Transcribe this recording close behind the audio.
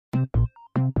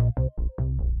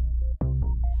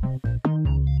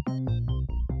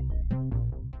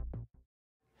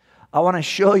I want to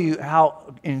show you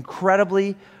how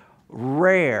incredibly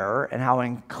rare and how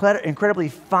incredibly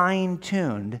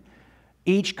fine-tuned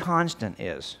each constant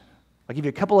is. I'll give you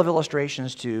a couple of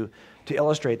illustrations to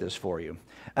illustrate this for you.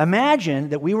 Imagine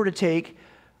that we were to take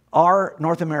our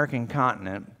North American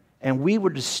continent and we were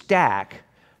to stack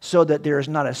so that there is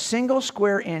not a single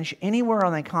square inch anywhere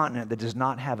on the continent that does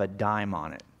not have a dime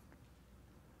on it.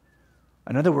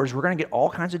 In other words, we're going to get all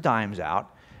kinds of dimes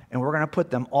out, and we're going to put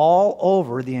them all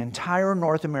over the entire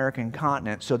North American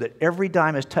continent so that every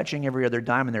dime is touching every other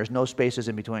dime and there's no spaces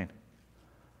in between.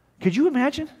 Could you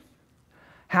imagine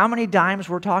how many dimes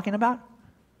we're talking about?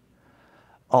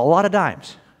 A lot of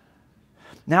dimes.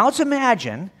 Now let's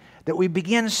imagine that we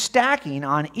begin stacking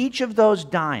on each of those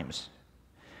dimes.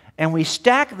 And we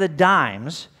stack the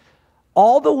dimes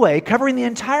all the way, covering the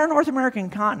entire North American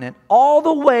continent, all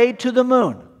the way to the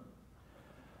moon.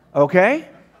 Okay?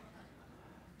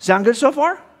 Sound good so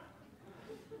far?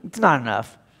 It's not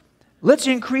enough. Let's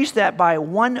increase that by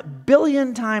 1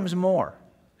 billion times more.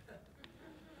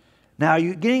 Now,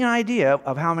 you're getting an idea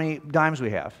of how many dimes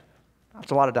we have.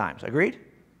 That's a lot of dimes. Agreed?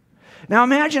 Now,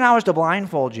 imagine I was to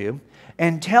blindfold you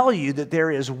and tell you that there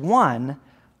is one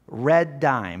red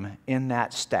dime in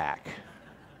that stack.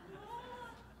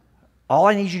 All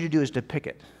I need you to do is to pick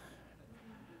it.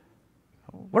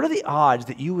 What are the odds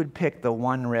that you would pick the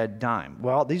one red dime?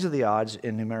 Well, these are the odds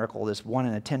in numerical, this 1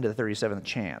 in a 10 to the 37th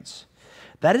chance.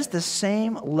 That is the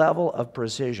same level of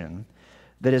precision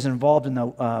that is involved in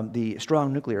the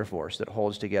strong nuclear force that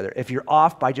holds together. If you're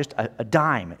off by just a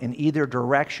dime in either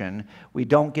direction, we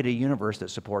don't get a universe that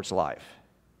supports life.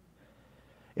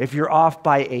 If you're off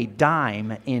by a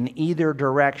dime in either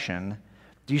direction,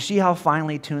 do you see how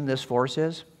finely tuned this force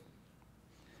is?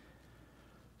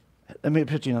 Let me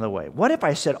put it another way. What if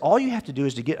I said all you have to do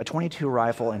is to get a .22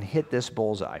 rifle and hit this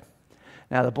bullseye?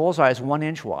 Now, the bullseye is 1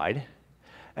 inch wide,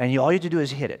 and all you have to do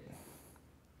is hit it.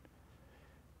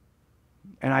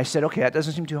 And I said, okay, that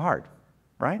doesn't seem too hard,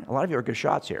 right? A lot of you are good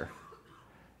shots here.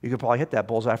 You could probably hit that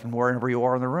bullseye from wherever you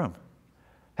are in the room.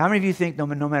 How many of you think no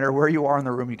matter where you are in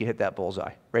the room, you can hit that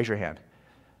bullseye? Raise your hand.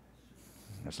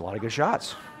 That's a lot of good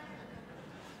shots.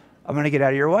 I'm going to get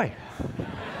out of your way.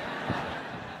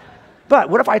 But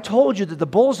what if I told you that the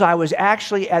bullseye was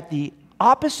actually at the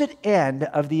opposite end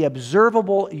of the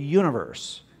observable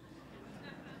universe?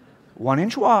 1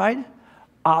 inch wide,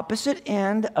 opposite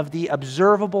end of the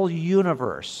observable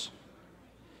universe.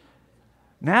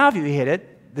 Now if you hit it,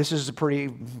 this is pretty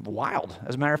wild.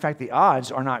 As a matter of fact, the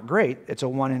odds are not great. It's a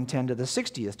 1 in 10 to the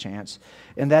 60th chance.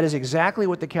 And that is exactly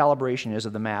what the calibration is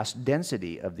of the mass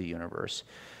density of the universe.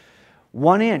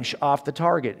 1 inch off the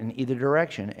target in either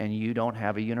direction, and you don't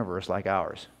have a universe like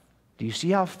ours. Do you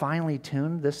see how finely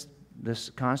tuned this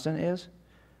constant is?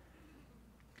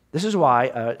 This is why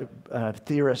a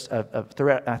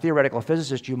theoretical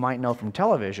physicist you might know from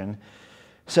television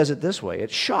says it this way.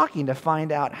 It's shocking to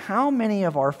find out how many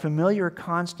of our familiar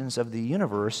constants of the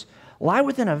universe lie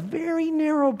within a very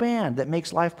narrow band that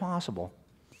makes life possible.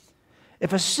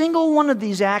 If a single one of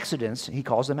these accidents, he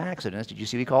calls them accidents, did you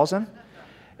see what he calls them?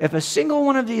 If a single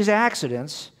one of these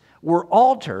accidents were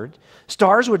altered,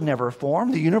 stars would never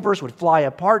form, the universe would fly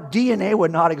apart, DNA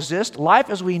would not exist, life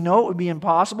as we know it would be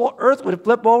impossible, Earth would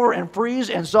flip over and freeze,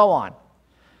 and so on.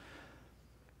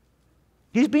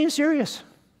 He's being serious.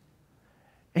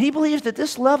 And he believes that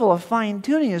this level of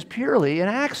fine-tuning is purely an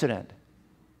accident.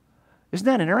 Isn't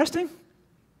that interesting?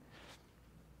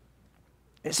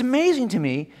 It's amazing to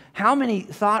me how many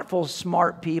thoughtful,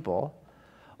 smart people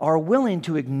are willing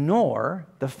to ignore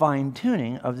the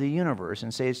fine-tuning of the universe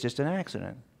and say it's just an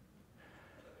accident.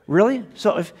 Really?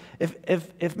 So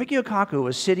if Mickey Okaku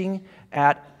was sitting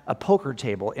at a poker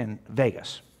table in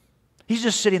Vegas, he's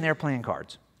just sitting there playing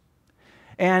cards,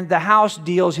 and the house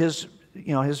deals his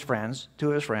friends, two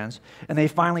of his friends, and they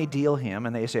finally deal him,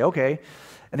 and they say, okay,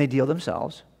 and they deal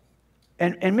themselves.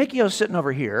 And Mikio's sitting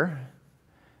over here,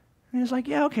 and he's like,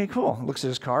 yeah, okay, cool. Looks at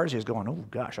his cards, he's going, oh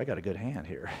gosh, I got a good hand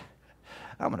here.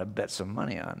 I'm going to bet some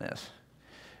money on this.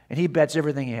 And he bets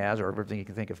everything he has, or everything he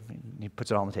can think of. He puts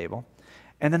it all on the table.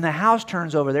 And then the house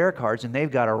turns over their cards, and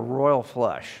they've got a royal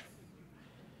flush.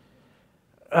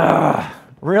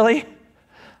 Really?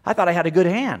 I thought I had a good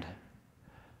hand.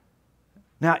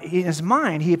 Now, in his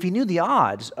mind, if he knew the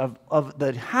odds of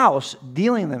the house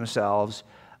dealing themselves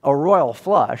a royal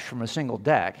flush from a single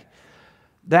deck,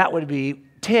 that would be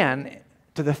 10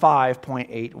 to the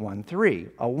 5.813,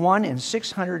 a 1 in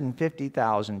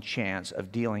 650,000 chance of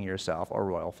dealing yourself a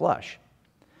royal flush.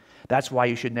 That's why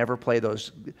you should never play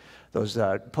those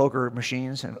poker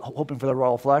machines and hoping for the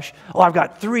royal flush. Oh, I've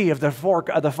got 3 of the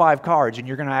 5 cards, and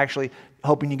you're going to actually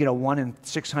hoping you get a 1 in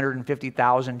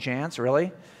 650,000 chance,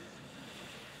 really?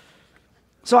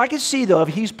 So I can see, though, if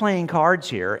he's playing cards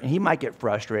here, and he might get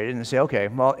frustrated and say, okay,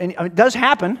 well, and it does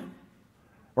happen,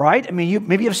 right? I mean,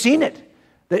 maybe you've seen it.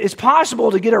 It's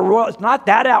possible to get a royal, it's not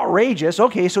that outrageous.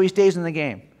 Okay, so he stays in the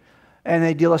game. And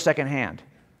they deal a second hand.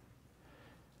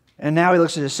 And now he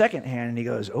looks at his second hand and he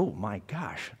goes, oh my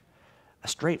gosh, a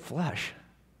straight flush.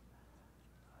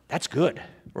 That's good,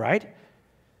 right?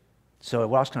 So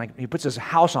what else can I, he puts his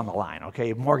house on the line, okay?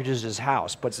 He mortgages his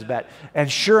house, puts his bet.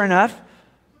 And sure enough,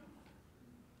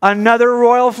 another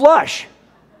royal flush.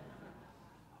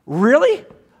 Really?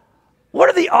 What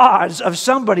are the odds of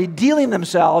somebody dealing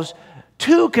themselves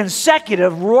 2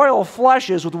 consecutive royal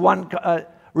flushes with one?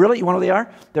 Really? You want to know what they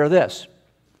are? They're this.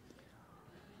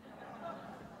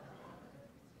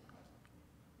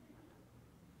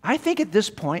 I think at this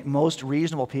point, most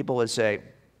reasonable people would say,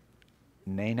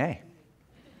 nay, nay.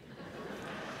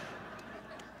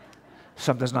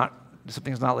 Something's not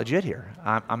legit here.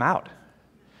 I'm out.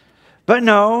 But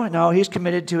no, he's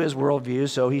committed to his worldview,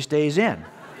 so he stays in.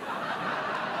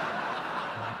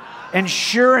 And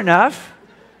sure enough,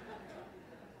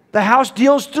 the house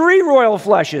deals 3 royal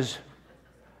flushes.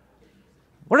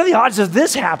 What are the odds of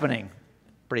this happening?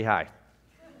 Pretty high.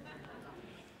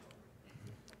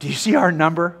 Do you see our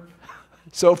number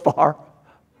so far?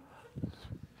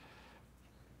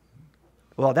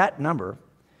 Well, that number,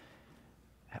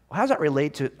 how does that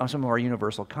relate to some of our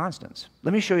universal constants?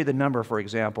 Let me show you the number, for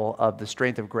example, of the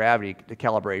strength of gravity, the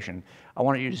calibration. I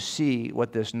want you to see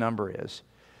what this number is,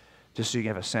 just so you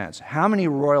have a sense. How many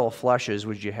royal flushes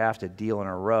would you have to deal in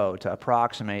a row to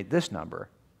approximate this number?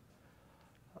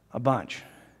 A bunch.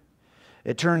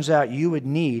 It turns out you would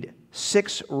need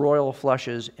 6 royal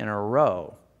flushes in a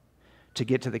row to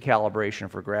get to the calibration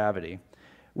for gravity,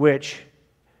 which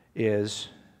is,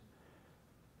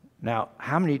 now,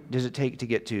 how many does it take to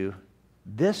get to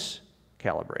this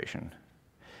calibration?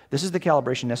 This is the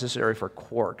calibration necessary for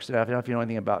quarks. Now, I don't know if you know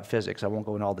anything about physics. I won't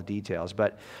go into all the details,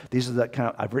 but these are the kind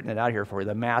of, I've written it out here for you,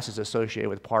 the masses associated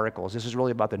with particles. This is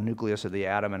really about the nucleus of the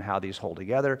atom and how these hold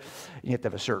together. You have to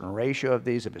have a certain ratio of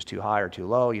these. If it's too high or too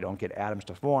low, you don't get atoms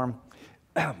to form,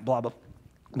 blah, blah,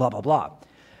 blah, blah, blah.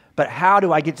 But how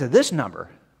do I get to this number?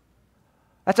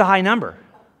 That's a high number.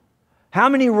 How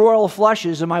many royal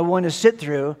flushes am I willing to sit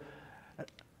through?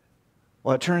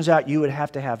 Well, it turns out you would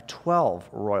have to have 12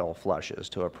 royal flushes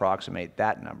to approximate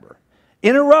that number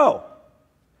in a row.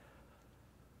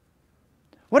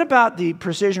 What about the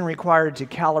precision required to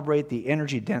calibrate the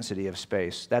energy density of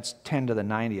space? That's 10 to the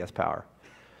 90th power.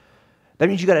 That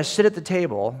means you got to sit at the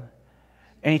table,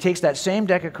 and he takes that same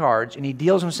deck of cards, and he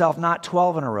deals himself not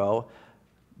 12 in a row,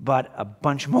 but a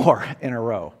bunch more in a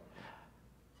row.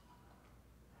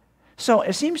 So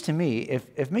it seems to me,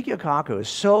 if Mikio Kaku is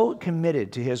so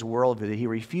committed to his worldview that he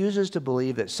refuses to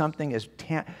believe that something is,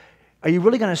 are you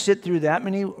really going to sit through that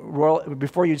many royal,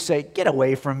 before you'd say, get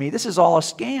away from me, this is all a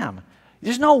scam.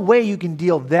 There's no way you can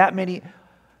deal that many.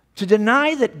 To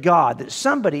deny that God, that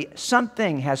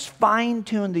something has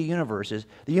fine-tuned the universe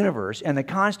and the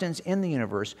constants in the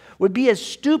universe would be as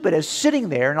stupid as sitting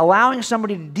there and allowing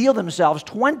somebody to deal themselves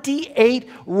 28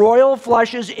 royal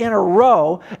flushes in a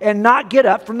row and not get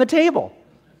up from the table.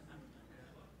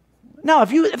 Now, if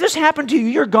this happened to you,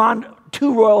 you're gone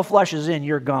 2 royal flushes in,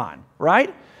 you're gone,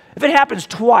 right? If it happens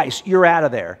twice, you're out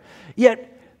of there.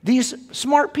 Yet, these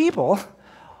smart people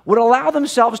would allow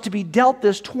themselves to be dealt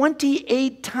this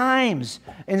 28 times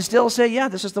and still say, yeah,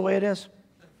 this is the way it is.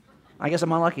 I guess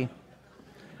I'm unlucky.